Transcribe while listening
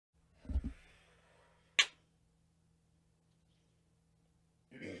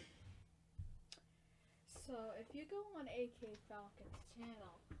So, if you go on AK Falcon's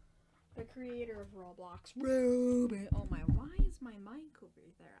channel, the creator of Roblox, Rubie. Oh my, why is my mic over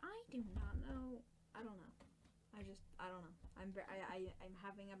there? I do not know. I don't know. I don't know. I'm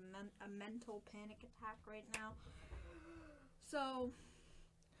having a mental panic attack right now. So,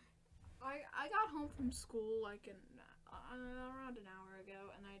 I got home from school like around an hour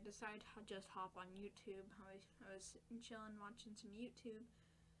ago, and I decided to just hop on YouTube. I was chilling, watching some YouTube,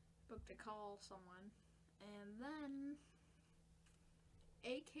 booked to call someone, and then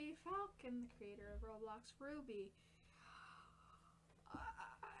AK Falcon, the creator of Roblox, Rubie,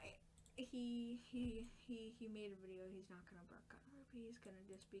 he made a video. He's not gonna work on Rubie. He's gonna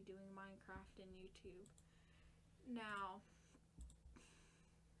just be doing Minecraft and YouTube. Now,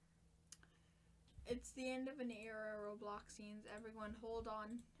 it's the end of an era, Robloxians. Everyone hold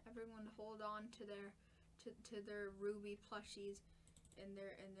on to their Rubie plushies and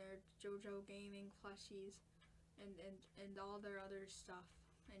their JoJo Gaming plushies and all their other stuff,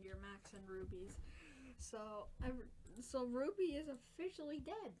 and your Max and Rubies. So Rubie is officially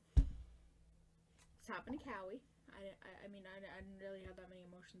dead. This happened to Cowie. I mean, I didn't really have that many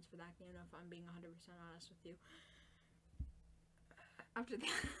emotions for that game, if I'm being 100% honest with you.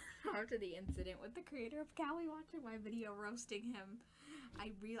 After the incident with the creator of Cowie watching my video roasting him,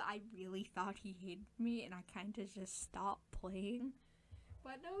 I really thought he hated me, and I kind of just stopped playing.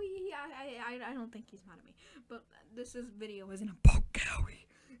 But no, I don't think he's mad at me. But this video isn't about Cowie.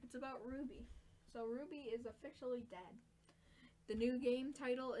 It's about Rubie. So Rubie is officially dead. The new game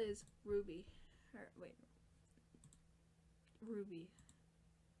title is Rubie. Rubie.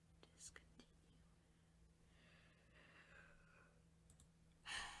 Discontinue.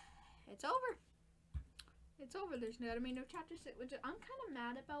 It's over. It's over. There's gonna be no chapter 6, which I'm kind of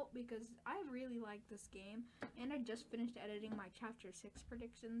mad about because I really like this game, and I just finished editing my chapter 6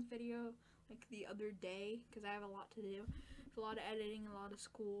 predictions video like the other day because I have a lot to do. It's a lot of editing, a lot of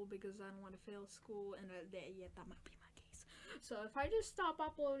school because I don't want to fail school, and that might be my case. So if I just stop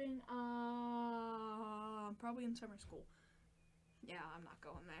uploading, probably in summer school. Yeah, I'm not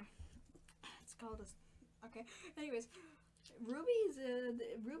going there. It's called a... Okay. Anyways,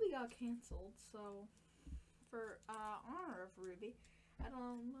 Rubie got canceled, so for honor of Rubie, I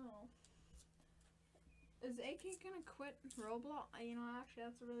don't know. Is AK gonna quit Roblox? You know, actually,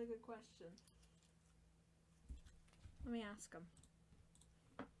 that's a really good question. Let me ask him.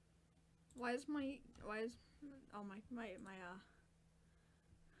 What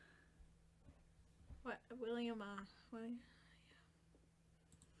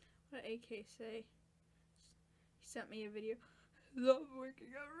did AK say? He sent me a video. Love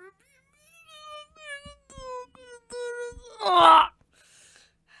working on Rubie.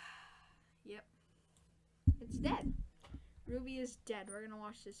 Yep. It's dead. Rubie is dead. We're gonna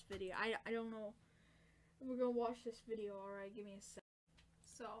watch this video. I don't know. We're gonna watch this video, alright? Give me a sec.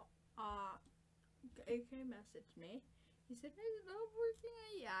 So, AK messaged me. He said, "Is it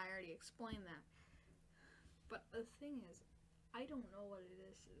working?" Yeah, I already explained that. But the thing is, I don't know what it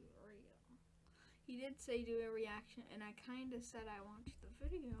is real. He did say do a reaction, and I kind of said I watched the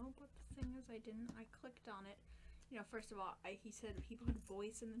video, but the thing is I didn't. I clicked on it. You know, first of all, he said he put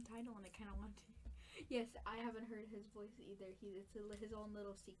voice in the title, and I kind of wanted to. Yes, I haven't heard his voice either. It's his own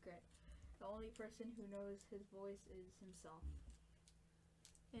little secret. The only person who knows his voice is himself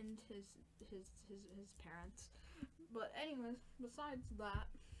and his parents. But anyways, besides that,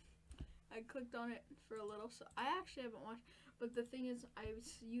 I clicked on it for a little, so I actually haven't watched. But the thing is, I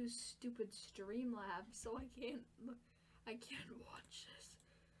use stupid Streamlabs, so I can't watch this.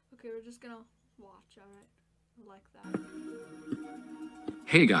 Okay, we're just gonna watch, alright? Like that.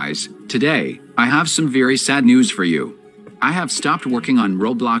 Hey guys, today, I have some very sad news for you. I have stopped working on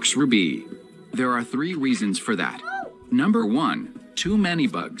Roblox Rubie. There are 3 reasons for that. Number 1, too many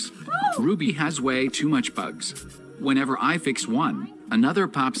bugs. Rubie has way too much bugs. Whenever I fix one, another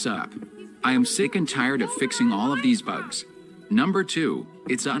pops up. I am sick and tired of fixing all of these bugs. Number 2,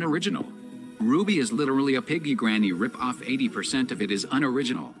 it's unoriginal. Rubie is literally a piggy granny rip-off. 80% of it is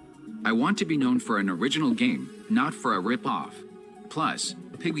unoriginal. I want to be known for an original game, not for a rip-off. Plus,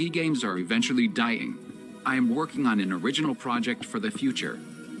 piggy games are eventually dying. I am working on an original project for the future.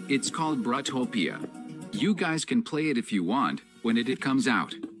 It's called Brutopia. You guys can play it if you want, when it comes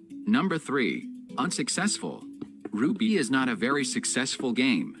out. Number 3, unsuccessful. Rubie is not a very successful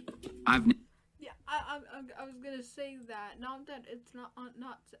game. I was gonna say that. Not that it's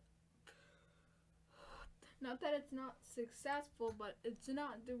not successful, but it's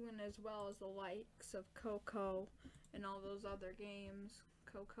not doing as well as the likes of Coco and all those other games.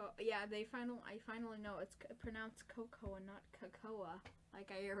 Cocoa. Yeah, I finally know it's pronounced cocoa and not cocoa,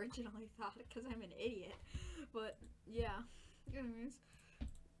 like I originally thought, because I'm an idiot. But yeah, anyways.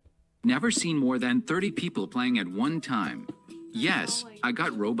 Never seen more than 30 people playing at one time. Yes, I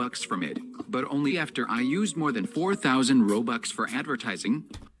got Robux from it, but only after I used more than 4,000 Robux for advertising.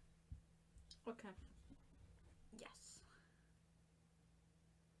 Okay. Yes.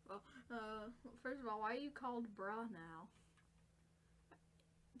 Well, first of all, why are you called bruh now?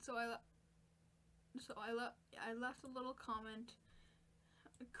 So I left a little comment,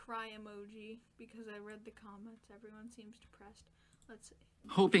 a cry emoji, because I read the comments. Everyone seems depressed. Let's see.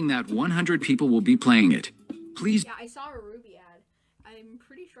 Hoping that 100 people will be playing it. Please. Yeah, I saw a Rubie ad. I'm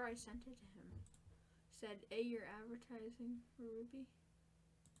pretty sure I sent it to him. Said, "Hey, you're advertising for Rubie."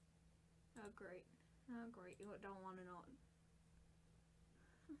 Oh great. Oh great. You don't want to know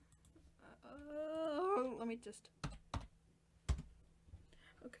it. Let me just.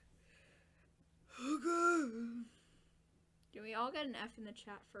 Okay. Can we all get an F in the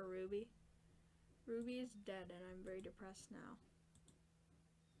chat for Rubie? Rubie is dead and I'm very depressed now.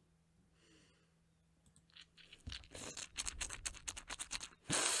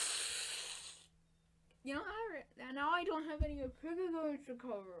 You know, now I don't have any piggy games to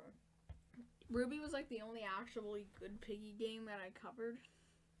cover. Rubie was like the only actually good piggy game that I covered.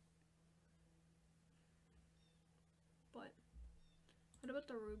 But what about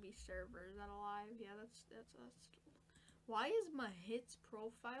the Rubie server? Is that alive? Yeah, that's why is my hits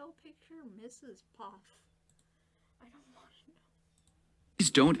profile picture Mrs. Puff? I don't want to know. Please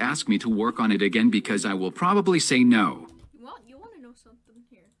don't ask me to work on it again because I will probably say no. Well, you want to know something?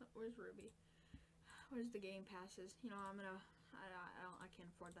 Here, where's Rubie? Where's the game passes? You know, I can't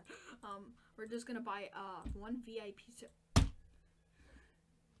afford that. We're just gonna buy one VIP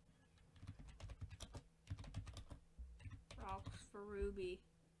Rocks for Rubie.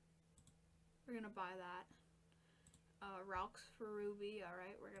 We're gonna buy that. Rocks for Rubie. All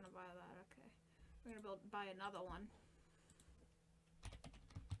right, we're gonna buy that. Okay, we're gonna buy another one.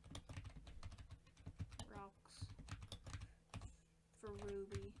 Rocks for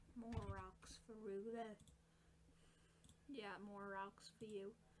Rubie. More rocks for Rubie. Yeah, more rocks for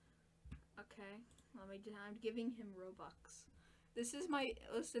you. Okay, I'm giving him Robux. This is my,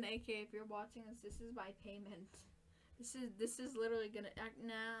 listen, AK, if you're watching this is my payment. This is literally gonna,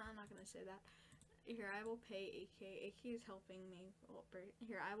 nah, I'm not gonna say that. Here, I will pay AK. AK is helping me.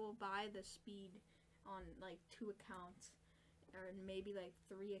 Here, I will buy the speed on like 2 accounts. Or maybe like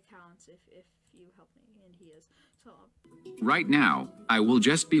 3 accounts if you help me, and he is. So right now, I will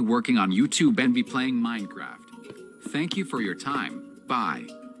just be working on YouTube and be playing Minecraft. Thank you for your time. Bye.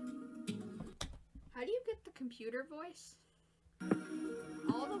 How do you get the computer voice?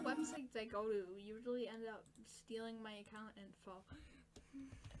 All the websites I go to usually end up stealing my account info.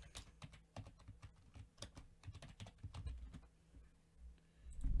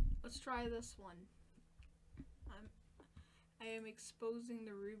 Let's try this one. I am exposing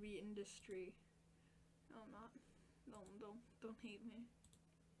the Rubie industry. No, I'm not. Don't hate me.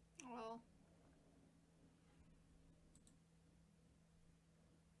 Well.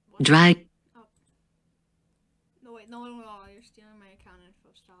 What? Dry. Oh. No wait, no, you're stealing my account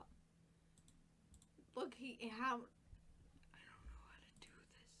info. Stop. Look, I don't know how to do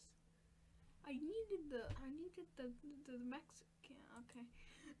this. I needed the Mexican. Okay.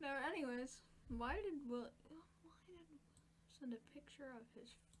 No, anyways, why did send a picture of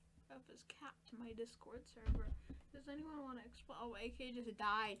his cat to my Discord server? Does anyone want to explain? Oh, AK just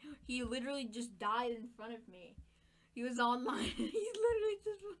died. He literally just died in front of me. He was online. He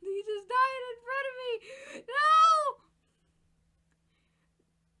just died in front of me.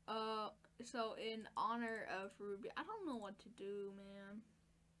 No. So in honor of Rubie, I don't know what to do, man.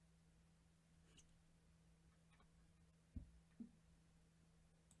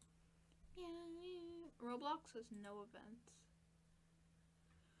 Roblox has no events.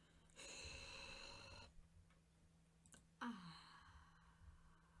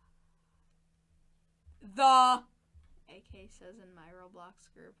 The AK says in my Roblox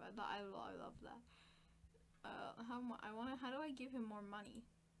group. I love that. How do I give him more money?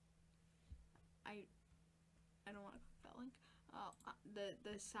 I don't want to click that link.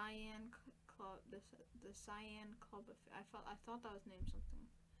 The Cyan Club. The Cyan Club. I thought that was named something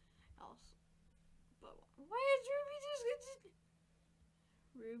else. But why is Rubie just good?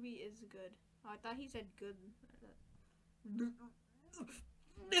 Rubie is good. Oh, I thought he said good.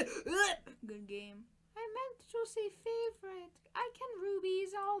 Good game. I meant to say favorite. I can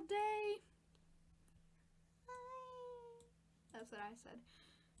Rubies all day. That's what I said.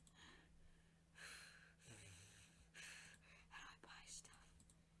 How do I buy stuff?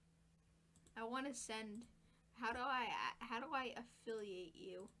 I want to send. How do I affiliate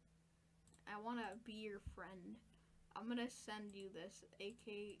you? I want to be your friend. I'm gonna send you this.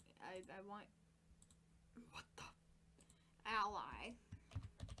 I want. What the? Ally.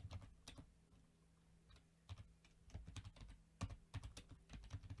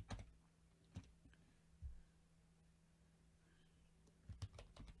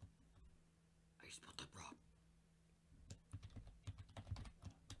 I spelled that wrong.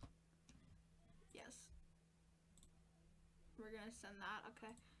 Yes. We're gonna send that.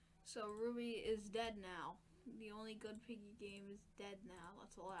 Okay. So Rubie is dead now. The only good piggy game is dead now.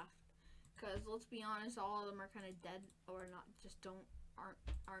 That's left. Cause let's be honest, all of them are kind of dead or not. Just aren't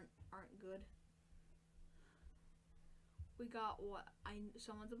good. We got what?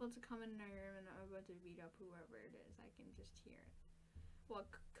 Someone's about to come in our room and I'm about to beat up whoever it is. I can just hear it. What?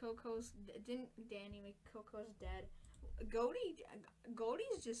 Didn't Danny make Coco's dead? Goaty's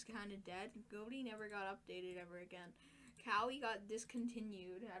just kind of dead. Goaty never got updated ever again. Cowie got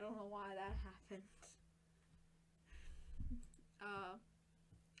discontinued. I don't know why that happened.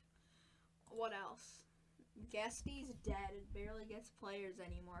 What else? Guesty's dead. It barely gets players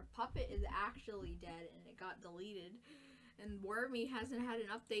anymore. Puppet is actually dead and it got deleted. And Wormy hasn't had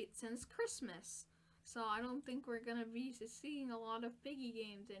an update since Christmas. So I don't think we're gonna be seeing a lot of piggy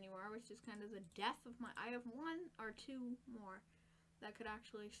games anymore, which is kind of the death of my. I have 1 or 2 more that could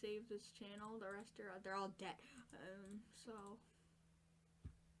actually save this channel. The rest they're all dead. So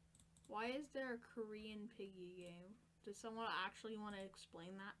why is there a Korean piggy game? Does someone actually want to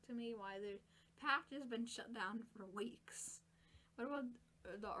explain that to me? Why the patch has been shut down for weeks? What about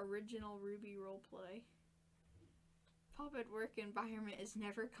the original Rubie roleplay? Puppet work environment is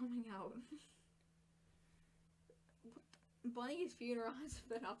never coming out. Bunny's funeral has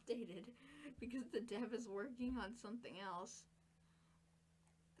been updated because the dev is working on something else.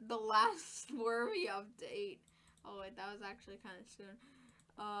 The last Wormy update. Oh wait, that was actually kind of soon.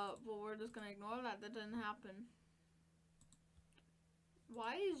 But we're just gonna ignore that. That didn't happen.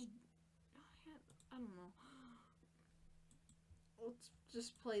 Why is... I don't know. Let's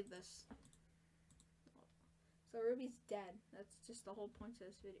just play this. So Rubie's dead. That's just the whole point of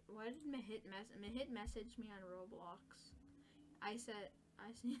this video. Why did Mahit message me on Roblox? I see.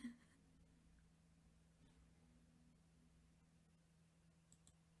 I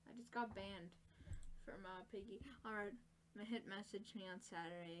just got banned from Piggy. Alright, Mahit messaged me on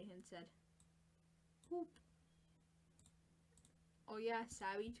Saturday and said, "Whoop. Oh yeah,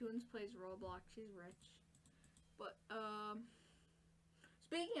 Savvy Toons plays Roblox. She's rich." But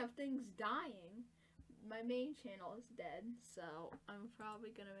speaking of things dying, my main channel is dead, so I'm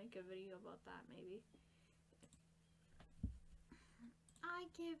probably gonna make a video about that maybe. I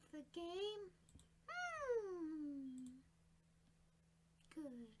give the game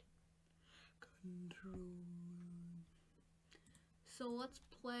good control. So let's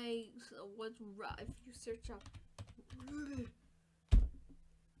play. So what's if you search up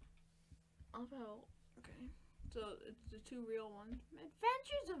about so it's the 2 real ones.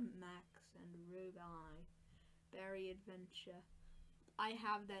 Adventures of Max and Rubie. Berry Adventure. I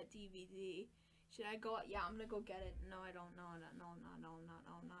have that DVD. Should I go? Yeah, I'm gonna go get it. No, I don't. No.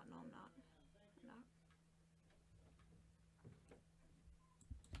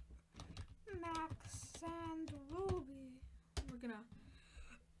 Max and Rubie. We're gonna.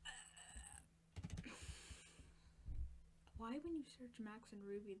 Why, when you search Max and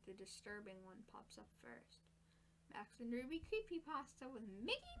Rubie, the disturbing one pops up first? Max and Rubie creepypasta with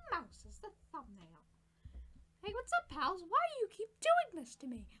Mickey Mouse as the thumbnail. Hey, what's up, pals? Why do you keep doing this to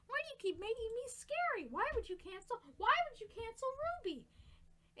me? Why do you keep making me scary? Why would you cancel Rubie?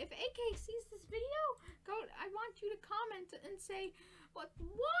 If AK sees this video, I want you to comment and say,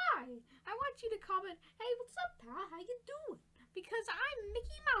 why? I want you to comment, hey, what's up, pal? How you doing? Because I'm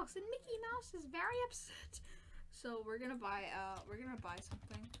Mickey Mouse, and Mickey Mouse is very upset. So we're gonna buy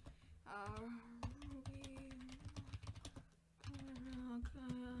something.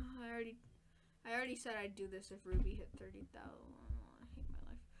 I already said I'd do this if Rubie hit 30,000. I hate my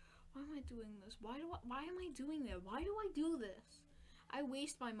life. Why am I doing this? Why am I doing this? Why do I do this? I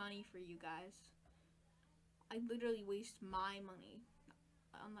waste my money for you guys. I literally waste my money.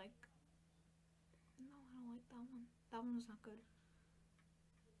 I'm like, no, I don't like that one. That one was not good.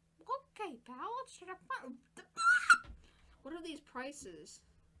 Okay, pal, let's try to find. What are these prices?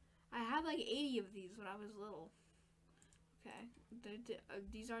 I had like 80 of these when I was little. Okay,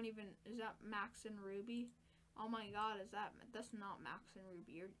 these aren't even. Is that Max and Rubie? Oh my God, that's not Max and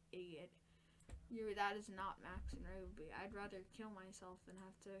Rubie? You're an idiot. That is not Max and Rubie. I'd rather kill myself than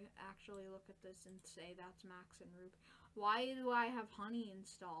have to actually look at this and say that's Max and Rubie. Why do I have honey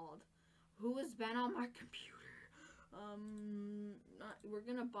installed? Who has been on my computer? We're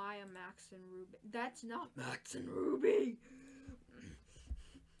gonna buy a Max and Ruby. That's not Max and Ruby.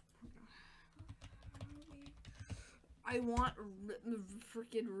 I want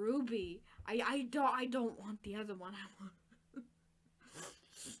freaking Rubie. I don't want the other one. I want.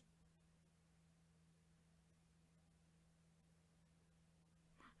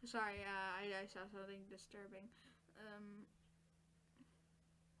 Sorry, I saw something disturbing.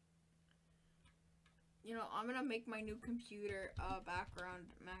 You know, I'm gonna make my new computer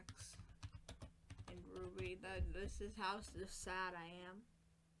background Max and Rubie. This is how sad I am.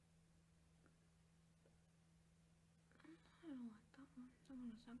 I don't like that one. That one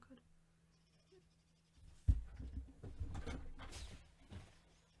doesn't sound good.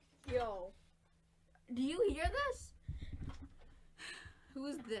 Yo, do you hear this? Who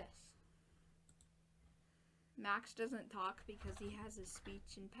is this? Max doesn't talk because he has a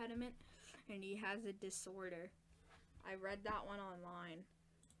speech impediment and he has a disorder. I read that one online.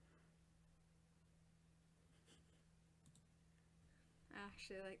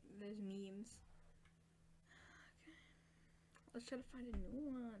 Actually, like, there's memes. Okay. Let's try to find a new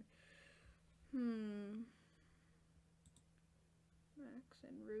one.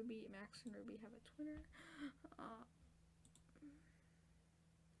 Max and Rubie have a Twitter.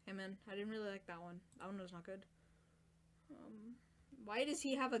 Hey man, I didn't really like that one. That one was not good. Why does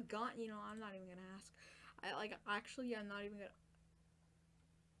he have a gun? You know, I'm not even gonna ask. Actually, I'm not even gonna.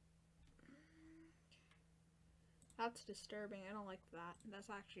 That's disturbing. I don't like that. That's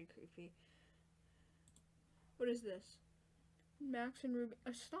actually creepy. What is this? Max and Rubie.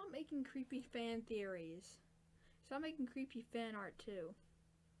 Stop making creepy fan theories. Stop making creepy fan art too.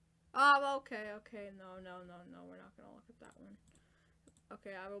 Oh, okay. No. We're not gonna look at that one.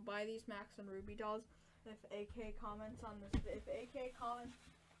 Okay, I will buy these Max and Rubie dolls if AK comments on this. If AK comments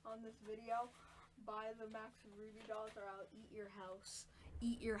on this video, buy the Max and Rubie dolls, or I'll eat your house.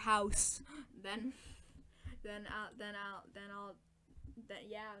 Eat your house. I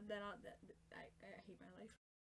hate my life.